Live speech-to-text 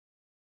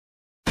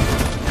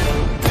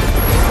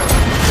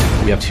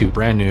We have two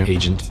brand new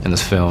agents in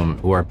this film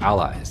who are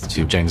allies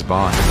to James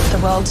Bond. The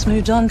world's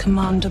moved on,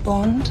 Commander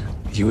Bond.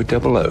 You were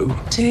 00?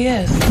 2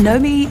 years.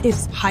 Nomi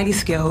is highly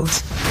skilled,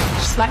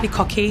 slightly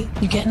cocky.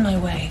 You get in my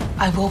way,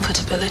 I will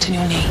put a bullet in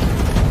your knee.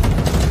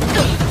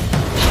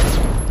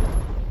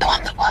 The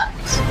one that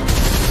works.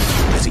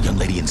 There's a young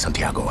lady in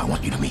Santiago I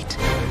want you to meet.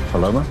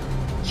 Paloma?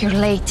 You're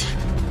late.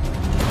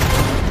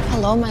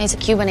 Paloma is a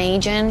Cuban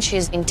agent.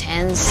 She's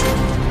intense.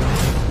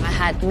 I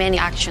had many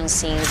action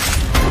scenes.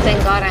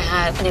 Thank God I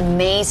had an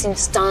amazing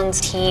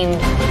stunts team.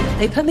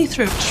 They put me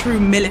through true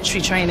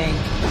military training.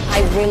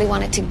 I really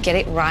wanted to get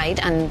it right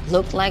and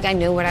look like I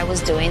knew what I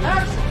was doing.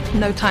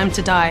 No Time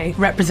to Die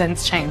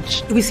represents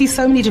change. We see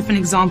so many different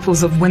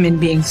examples of women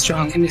being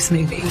strong in this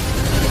movie.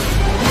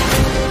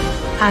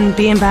 And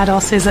being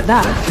badasses at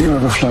that. You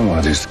ever flown one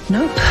of these?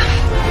 Nope.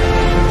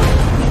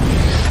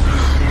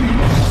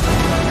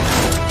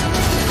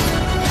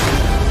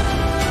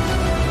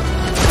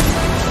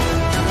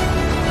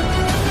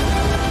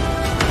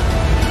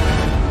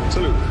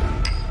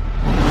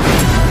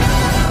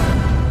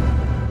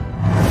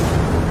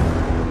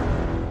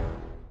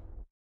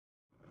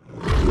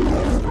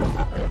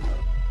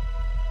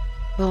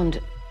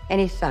 Bond,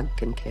 any thug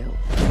can kill.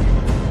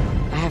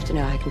 I have to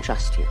know I can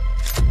trust you.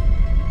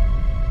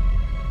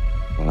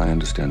 Well, I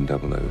understand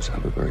 00s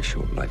have a very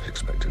short life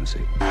expectancy.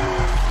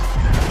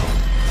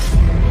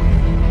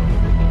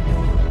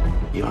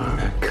 You're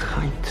a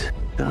kite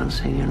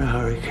dancing in a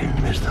hurricane,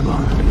 Mr.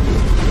 Bond.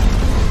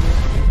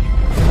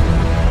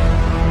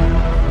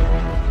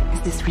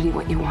 Is this really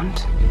what you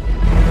want?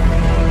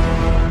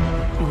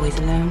 Always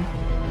alone?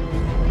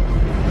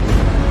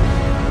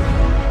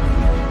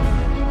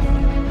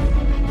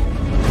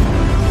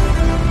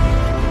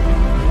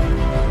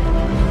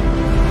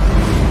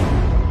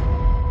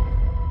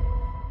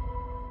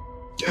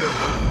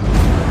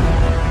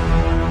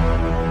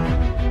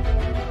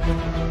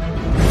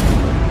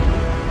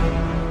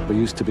 We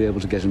used to be able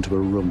to get into a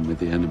room with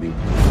the enemy.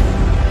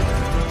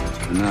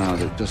 And now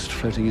they're just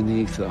floating in the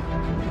ether.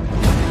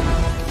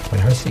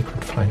 When her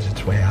secret finds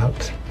its way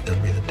out, it'll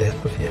be the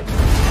death of you.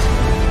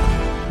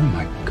 Oh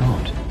my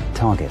God.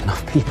 Target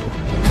enough people.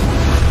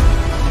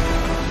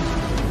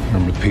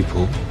 Remember,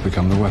 people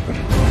become the weapon.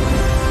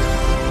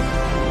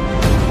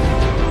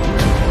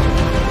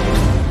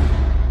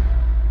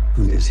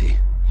 Who is he?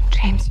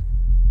 James,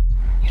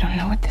 you don't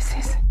know what this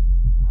is?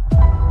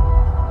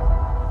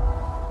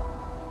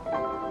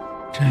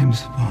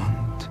 James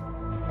Bond.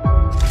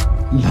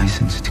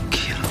 License to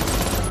kill.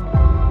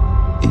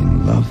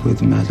 In love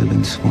with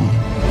Madeline Swan.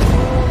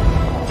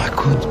 I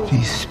could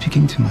be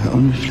speaking to my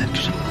own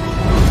reflection.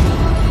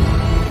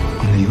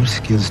 Only your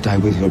skills die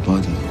with your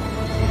body.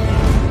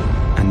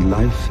 And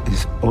life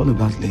is all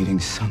about leaving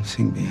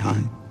something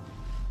behind.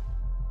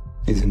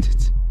 Isn't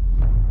it?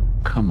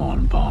 Come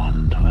on,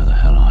 Bond. Where the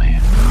hell are you?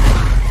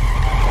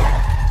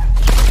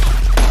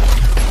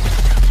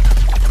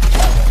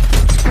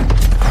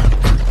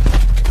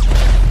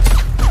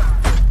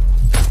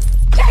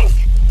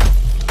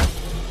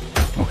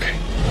 Okay.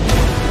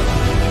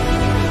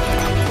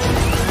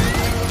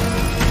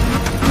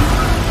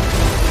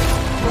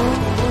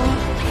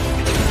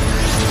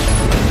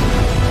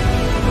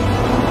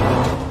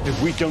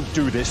 If we don't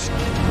do this,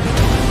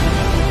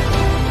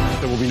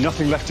 there will be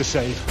nothing left to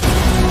save.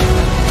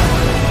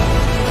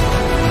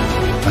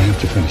 I have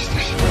to finish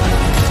this.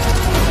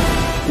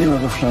 You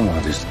ever flown one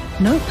of these?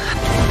 Nope.